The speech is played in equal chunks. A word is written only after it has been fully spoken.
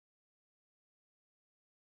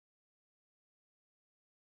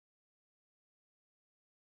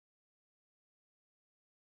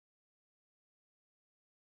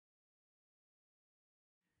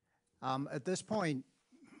At this point,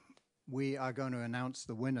 we are going to announce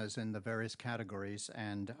the winners in the various categories,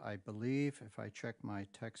 and I believe if I check my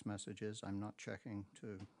text messages, I'm not checking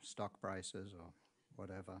to stock prices or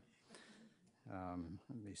whatever.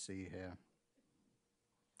 Let me see here.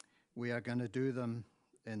 We are going to do them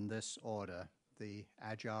in this order: the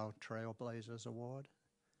Agile Trailblazers Award,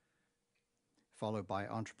 followed by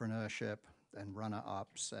Entrepreneurship, then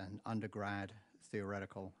runner-ups and undergrad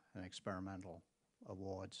theoretical and experimental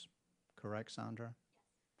awards. Correct, Sandra?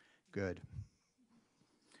 Good.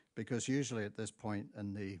 Because usually at this point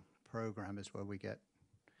in the program is where we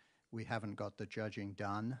haven't got the judging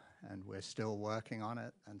done and we're still working on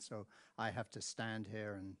it. And so I have to stand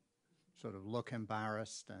here and sort of look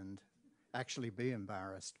embarrassed and actually be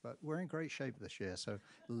embarrassed. But we're in great shape this year, so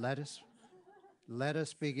let us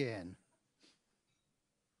begin.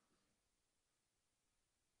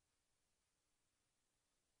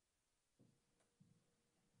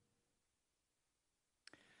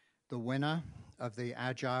 The winner of the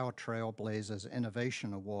Agile Trailblazers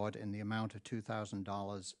Innovation Award in the amount of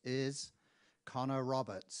 $2,000 is Connor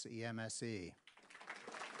Roberts, EMSE.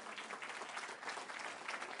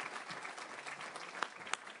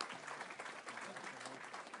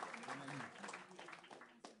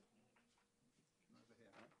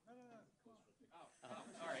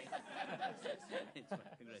 Come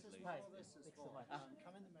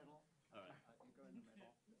in the middle. All right. You go in the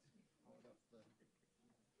middle. Hold up the. That's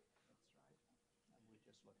right. And we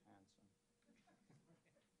just look handsome. Uh-oh. Thank you.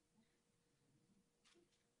 Great.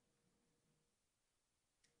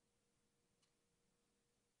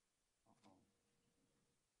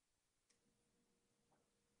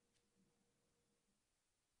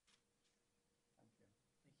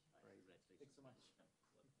 Thanks so much.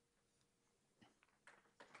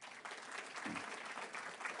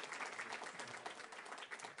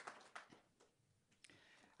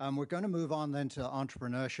 We're going to move on then to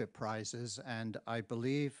entrepreneurship prizes, and I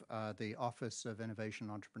believe the Office of Innovation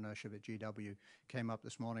and Entrepreneurship at GW came up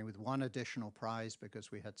this morning with one additional prize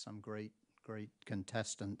because we had some great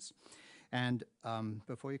contestants. And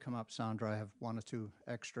before you come up, Sandra, I have one or two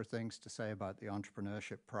extra things to say about the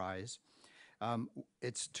entrepreneurship prize.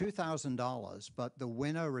 It's $2,000, but the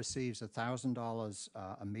winner receives $1,000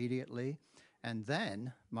 immediately and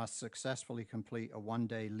then must successfully complete a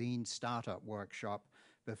one-day lean startup workshop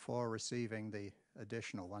before receiving the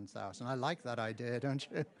additional $1,000. I like that idea, don't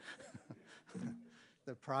you?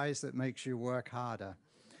 The prize that makes you work harder.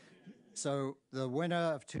 So the winner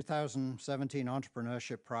of 2017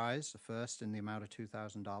 Entrepreneurship Prize, the first in the amount of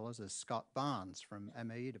 $2,000, is Scott Barnes from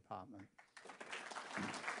MAE Department.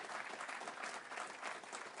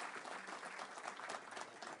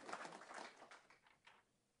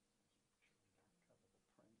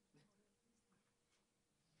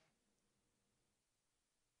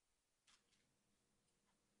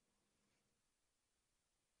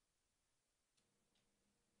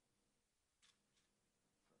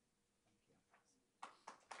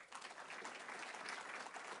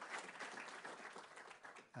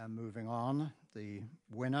 And moving on, the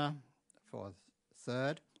winner for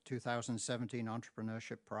third 2017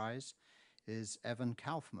 Entrepreneurship Prize is Evan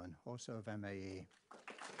Kaufman, also of MAE.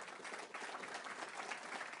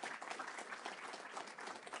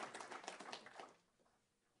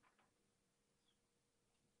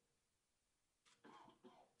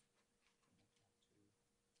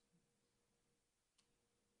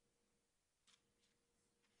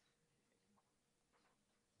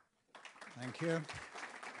 Thank you.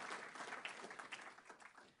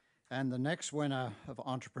 And the next winner of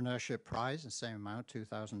Entrepreneurship Prize, the same amount,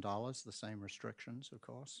 $2,000, the same restrictions, of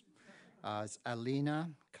course, is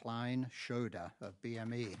Alina Klein-Schoder of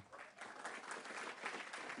BME.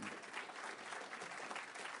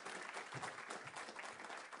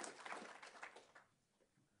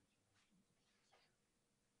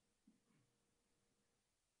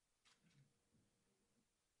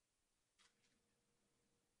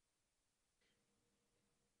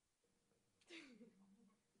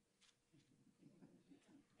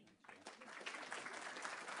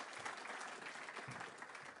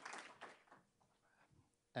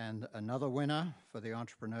 And another winner for the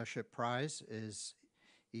Entrepreneurship Prize is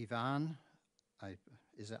Ivan,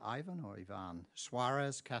 is it Ivan or Ivan?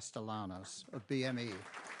 Suarez Castellanos of BME.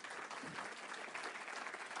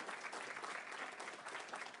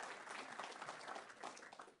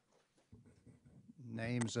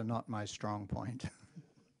 Names are not my strong point. As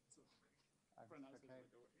long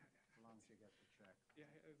as you get the check. Yeah,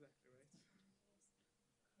 exactly right.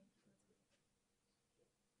 Thank you so much.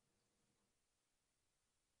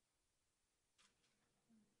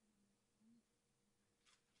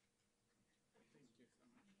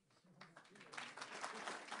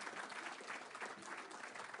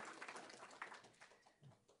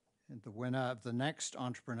 And the winner of the next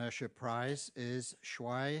entrepreneurship prize is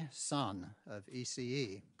Shuai Sun of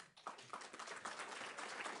ECE.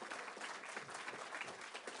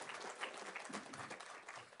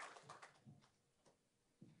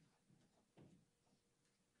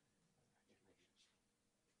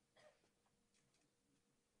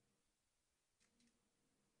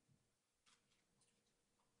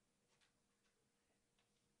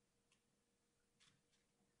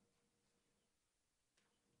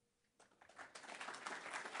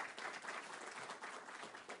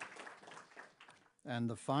 And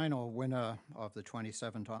the final winner of the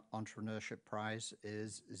 27th Entrepreneurship Prize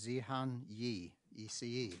is Zihan Yi,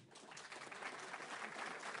 ECE.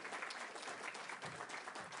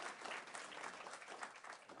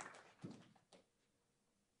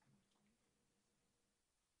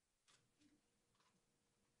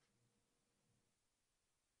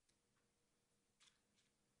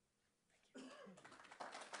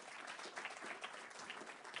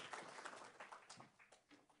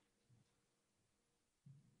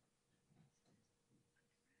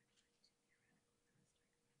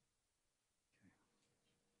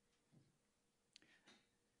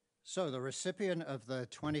 So the recipient of the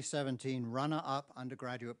 2017 Runner-Up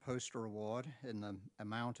Undergraduate Poster Award in the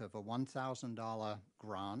amount of a $1,000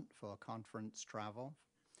 grant for conference travel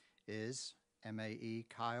is MAE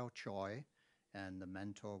Kyle Choi, and the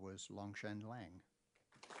mentor was Longshen Lang.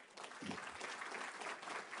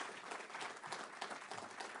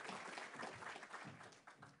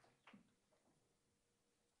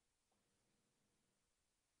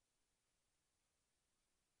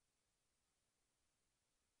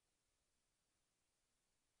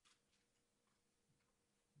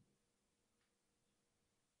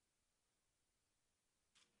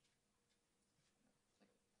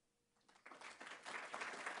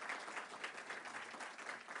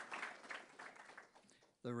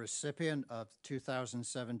 The recipient of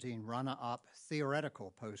 2017 Runner-Up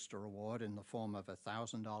Theoretical Poster Award in the form of a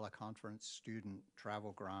 $1,000 conference student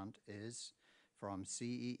travel grant is from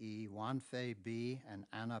CEE Wanfei B and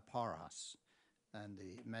Anna Paras. And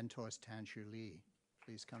the mentor is Tanshu Lee.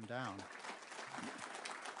 Please come down.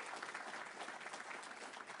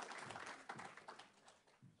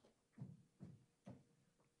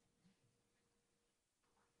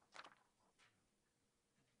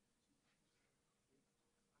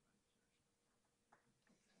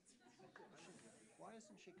 Why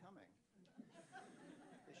isn't she coming?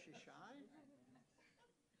 Is she shy?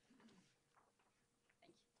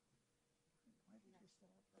 Why did you stay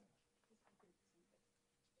up there?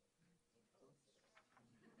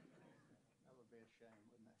 That would be a shame,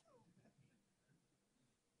 wouldn't it?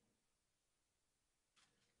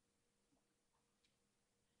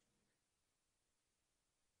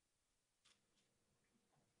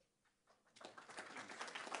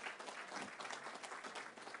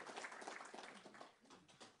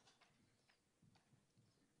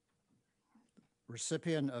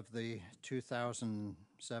 Recipient of the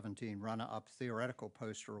 2017 Runner-Up Theoretical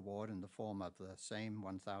Poster Award in the form of the same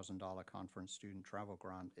 $1,000 conference student travel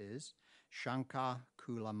grant is Shankar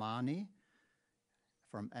Kulamani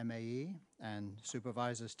from MAE and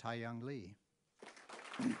supervisors Taeyang Lee.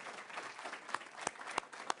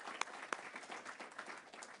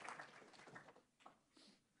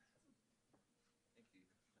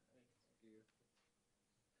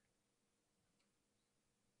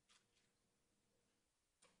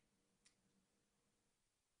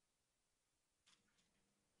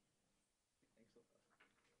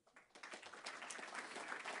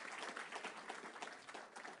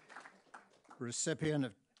 Recipient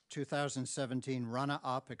of 2017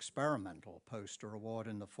 Runner-Up Experimental Poster Award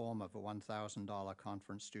in the form of a $1,000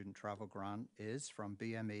 conference student travel grant is from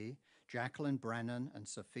BME, Jacqueline Brennan and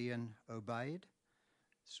Safian Obaid.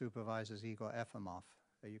 Supervisors Igor Efimov.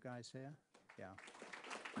 Are you guys here? Yeah.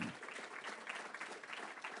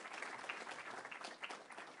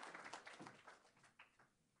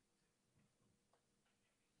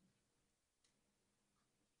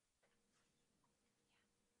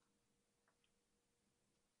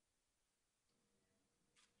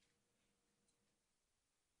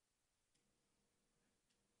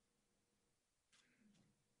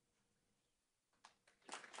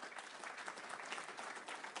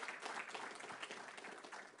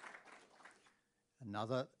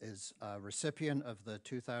 Another is a recipient of the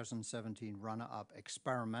 2017 Runner-Up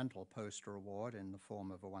Experimental Poster Award in the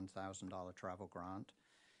form of a $1,000 travel grant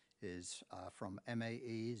is from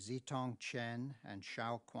MAE Zitong Chen and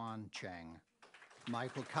Xiaoquan Cheng.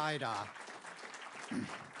 Michael Kaida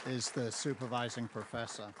is the supervising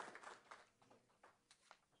professor.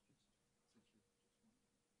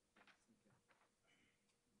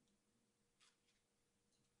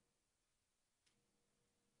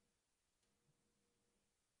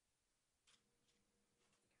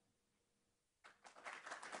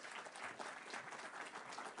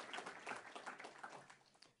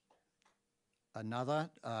 Another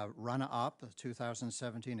runner-up, the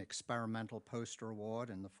 2017 Experimental Poster Award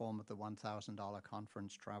in the form of the $1,000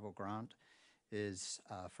 conference travel grant is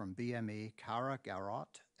from BME, Kara Garot,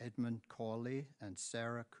 Edmund Corley, and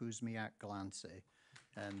Sarah Kuzmiak-Glancy.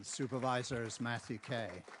 And the supervisor is Matthew Kay.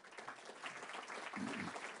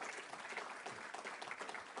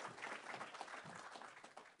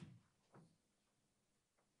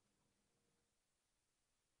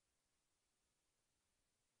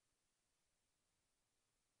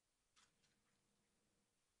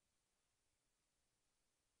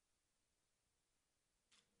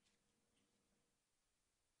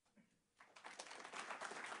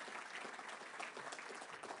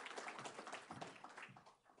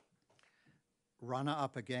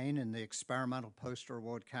 Runner-up again in the Experimental Poster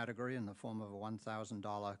Award category in the form of a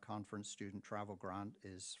 $1,000 conference student travel grant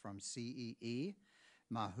is from CEE,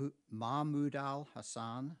 Mahmoud Al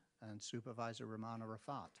Hassan, and Supervisor Ramana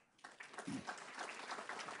Rafat.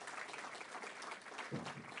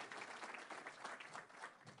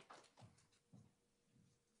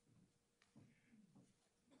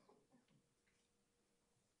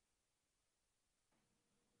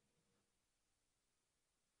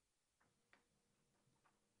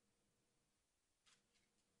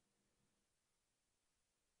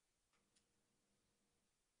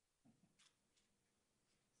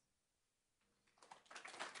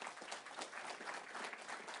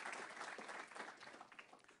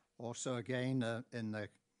 Also again, in the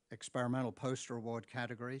Experimental Poster Award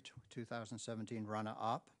category, 2017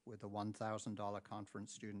 runner-up with a $1,000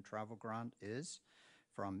 conference student travel grant is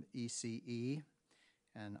from ECE,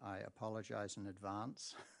 and I apologize in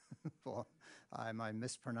advance for my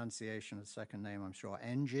mispronunciation of the second name, I'm sure.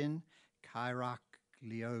 Engin Kairak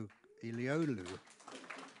Iliolu.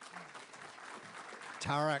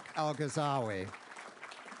 Tarek Al-Ghazawi.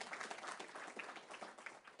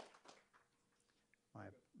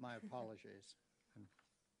 My apologies. And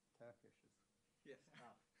Turkish is yes.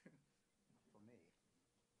 Tough for me.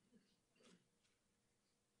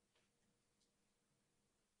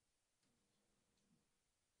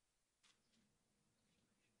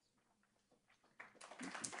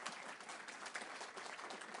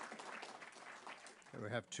 We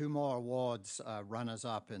have two more awards,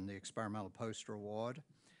 runners-up in the Experimental Poster Award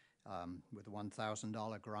with a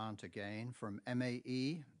 $1,000 grant again from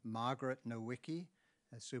MAE, Margaret Nowicki,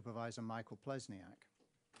 and Supervisor Michael Plesniak.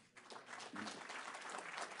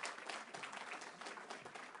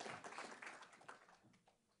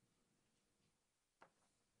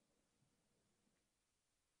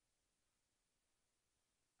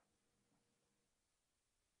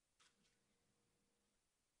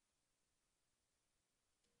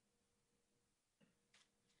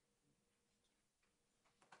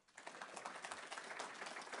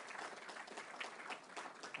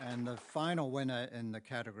 And the final winner in the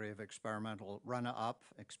category of experimental runner-up,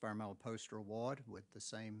 Experimental Poster Award with the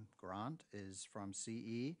same grant is from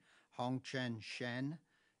CE, Hongchen Shen,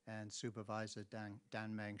 and Supervisor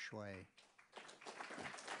Danmeng Shui.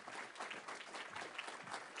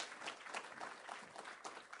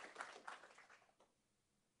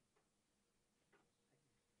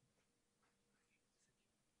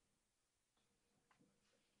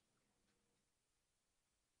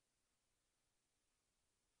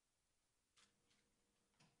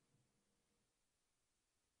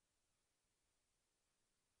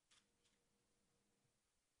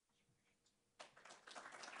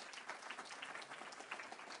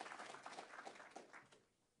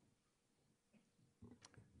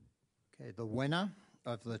 Okay, the winner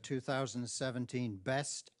of the 2017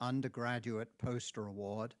 Best Undergraduate Poster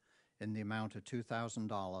Award in the amount of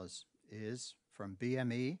 $2,000 is from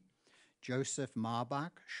BME, Joseph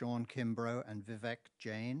Marbach, Sean Kimbrough, and Vivek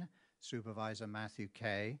Jain, Supervisor Matthew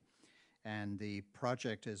Kay. And the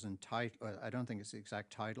project is entitled, I don't think it's the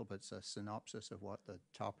exact title, but it's a synopsis of what the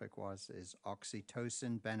topic was, is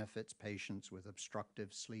Oxytocin Benefits Patients with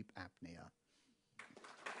Obstructive Sleep Apnea.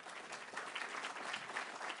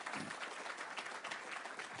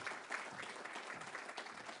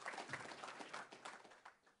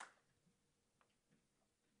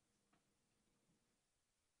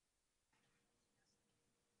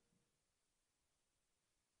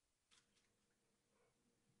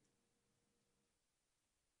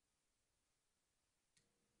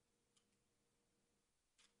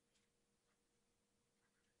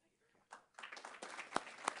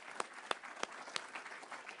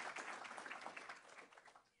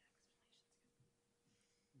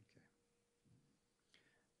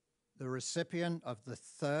 The recipient of the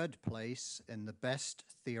third place in the Best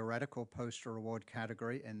Theoretical Poster Award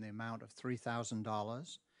category in the amount of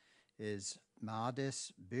 $3,000 is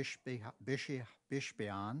Madis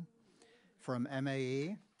Bishbian from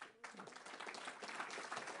MAE.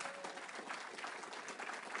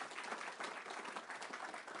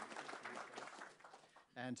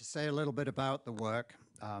 And to say a little bit about the work,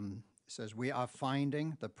 it says, we are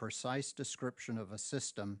finding the precise description of a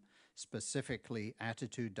system, specifically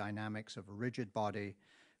attitude dynamics of a rigid body,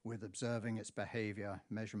 with observing its behavior,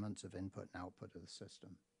 measurements of input and output of the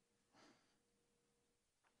system.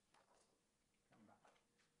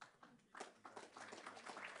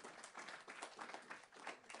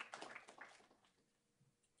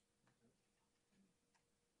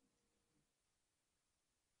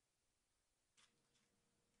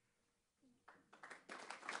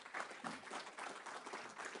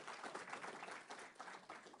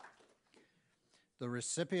 The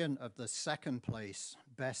recipient of the second place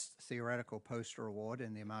Best Theoretical Poster Award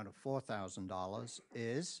in the amount of $4,000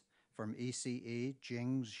 is, from ECE,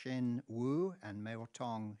 Jingxin Wu and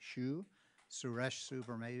Meotong Xu. Suresh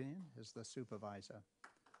Subramanian is the supervisor.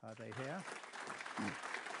 Are they here?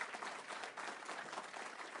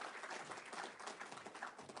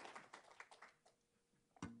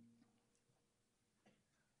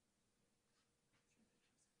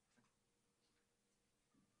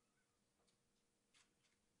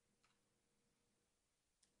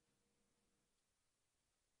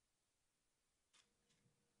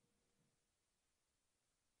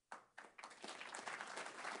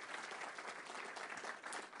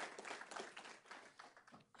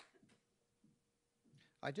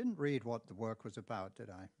 I didn't read what the work was about,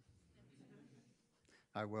 did I?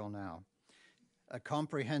 I will now. A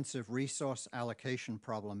comprehensive resource allocation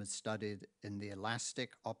problem is studied in the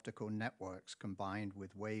elastic optical networks combined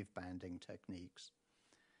with wave banding techniques.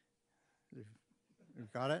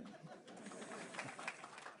 You've got it?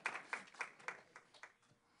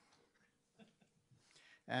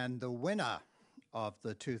 And the winner of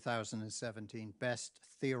the 2017 Best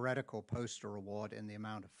Theoretical Poster Award in the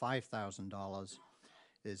amount of $5,000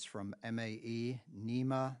 is from MAE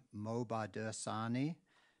Nima Mobadersani,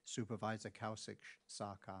 Supervisor Kausik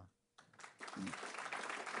Sarkar. And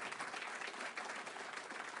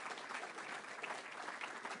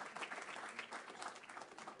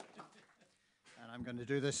I'm going to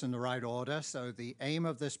do this in the right order. So the aim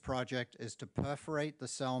of this project is to perforate the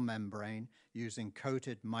cell membrane using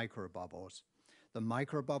coated microbubbles. The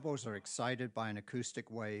microbubbles are excited by an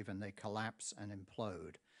acoustic wave and they collapse and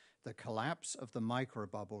implode. The collapse of the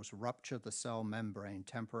microbubbles rupture the cell membrane,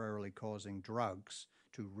 temporarily causing drugs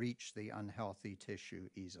to reach the unhealthy tissue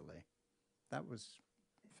easily. That was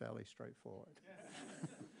fairly straightforward.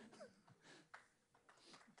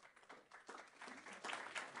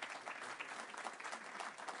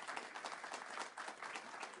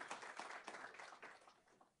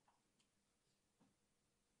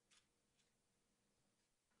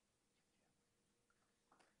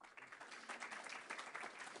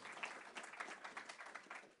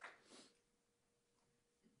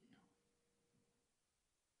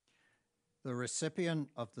 The recipient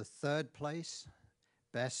of the third place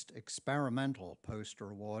Best Experimental Poster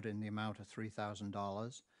Award in the amount of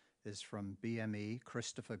 $3,000 is from BME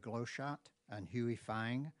Christopher Glochat and Huey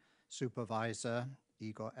Fang, Supervisor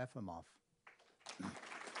Igor Efimov.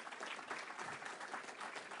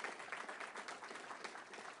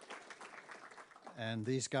 And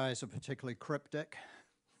these guys are particularly cryptic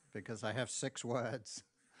because I have 6 words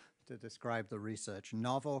to describe the research.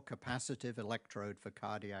 Novel capacitive electrode for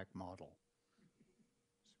cardiac model.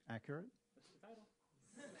 Accurate? That's the title.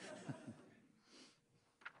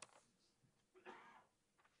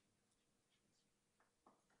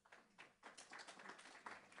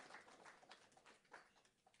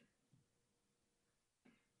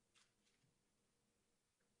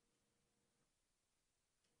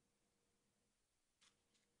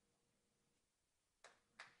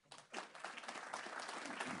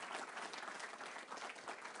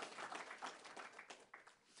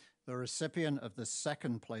 The recipient of the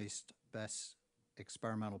second placed Best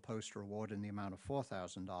Experimental Poster Award in the amount of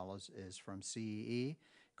 $4,000 is from CEE,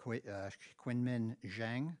 Quinmin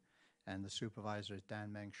Zhang, and the supervisor is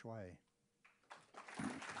Dan Meng Shui.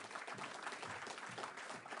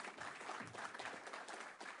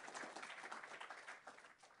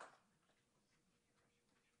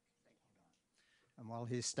 And while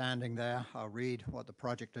he's standing there, I'll read what the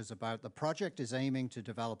project is about. The project is aiming to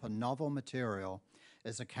develop a novel material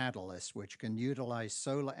as a catalyst which can utilize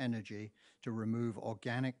solar energy to remove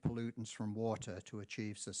organic pollutants from water to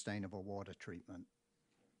achieve sustainable water treatment.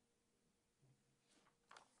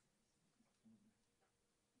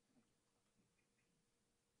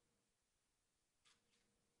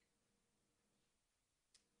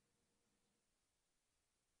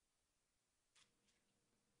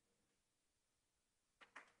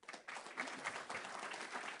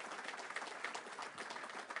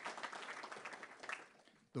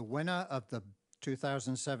 The winner of the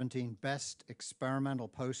 2017 Best Experimental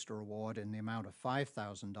Poster Award in the amount of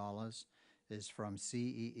 $5,000 is from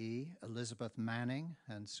CEE, Elizabeth Manning,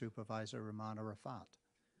 and Supervisor Romana Rafat.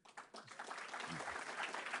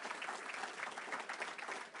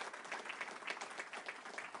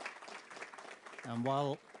 And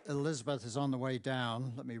while Elizabeth is on the way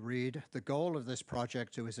down, let me read. The goal of this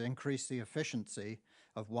project is to increase the efficiency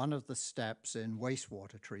of one of the steps in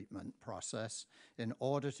wastewater treatment process in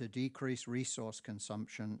order to decrease resource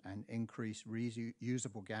consumption and increase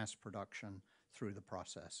reusable gas production through the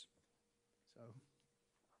process. So,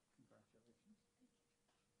 congratulations.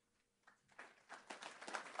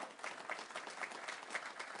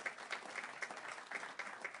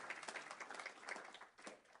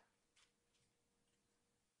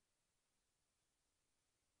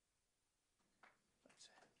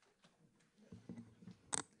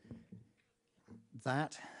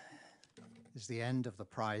 That is the end of the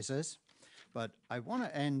prizes, but I want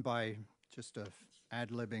to end by just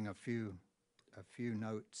ad-libbing a few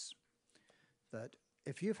notes that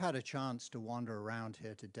if you've had a chance to wander around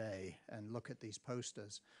here today and look at these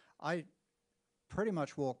posters, I pretty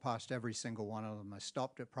much walked past every single one of them. I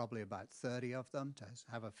stopped at probably about 30 of them to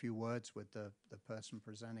have a few words with the person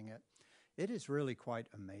presenting it. It is really quite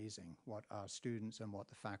amazing what our students and what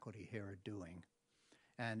the faculty here are doing.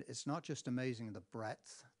 And it's not just amazing the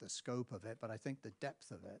breadth, the scope of it, but I think the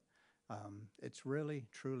depth of it. It's really,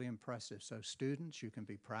 truly impressive. So students, you can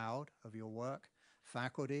be proud of your work.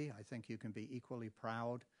 Faculty, I think you can be equally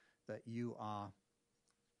proud that you are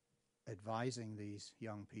advising these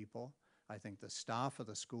young people. I think the staff of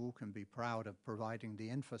the school can be proud of providing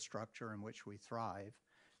the infrastructure in which we thrive.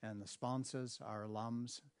 And the sponsors, our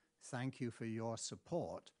alums, thank you for your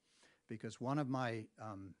support. Because one of my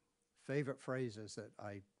favorite phrases that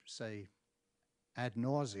I say ad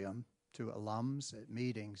nauseum to alums at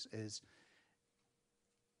meetings is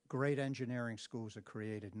great engineering schools are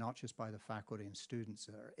created not just by the faculty and students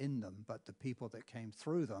that are in them, but the people that came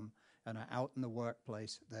through them and are out in the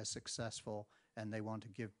workplace, they're successful, and they want to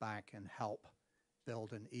give back and help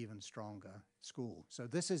build an even stronger school. So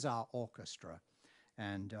this is our orchestra,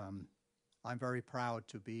 and I'm very proud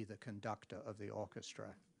to be the conductor of the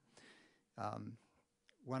orchestra.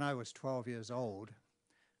 When I was 12 years old,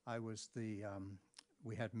 I was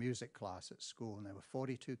we had music class at school, and there were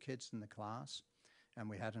 42 kids in the class, and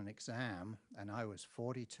we had an exam, and I was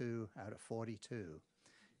 42 out of 42.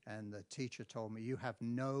 And the teacher told me, "You have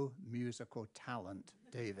no musical talent,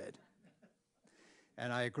 David."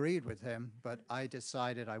 And I agreed with him, but I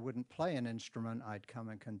decided I wouldn't play an instrument, I'd come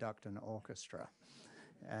and conduct an orchestra.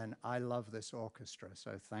 And I love this orchestra,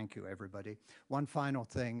 so thank you, everybody. One final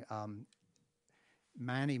thing.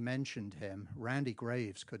 Manny mentioned him. Randy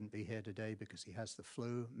Graves couldn't be here today because he has the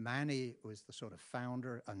flu. Manny was the sort of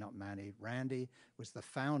founder, not Manny, Randy was the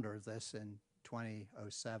founder of this in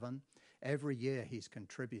 2007. Every year he's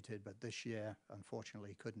contributed, but this year,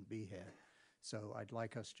 unfortunately, he couldn't be here. So I'd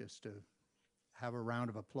like us just to have a round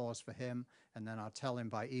of applause for him, and then I'll tell him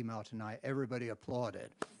by email tonight, everybody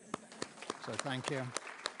applauded. So thank you.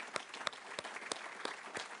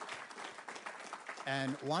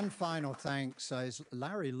 And one final thanks is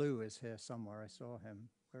Larry Liu is here somewhere. I saw him.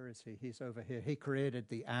 Where is he? He's over here. He created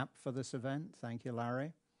the app for this event. Thank you,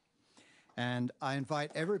 Larry. And I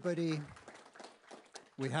invite everybody.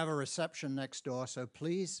 We have a reception next door, so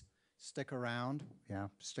please stick around. Yeah,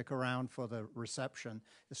 stick around for the reception.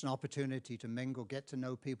 It's an opportunity to mingle, get to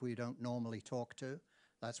know people you don't normally talk to.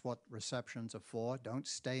 That's what receptions are for. Don't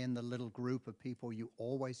stay in the little group of people you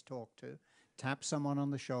always talk to. Tap someone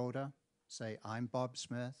on the shoulder. Say, "I'm Bob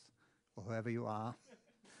Smith," or whoever you are,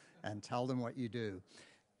 and tell them what you do.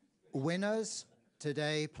 Winners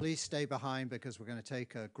today, please stay behind because we're going to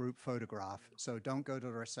take a group photograph. So don't go to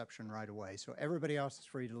the reception right away. So everybody else is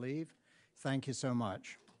free to leave. Thank you so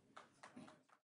much.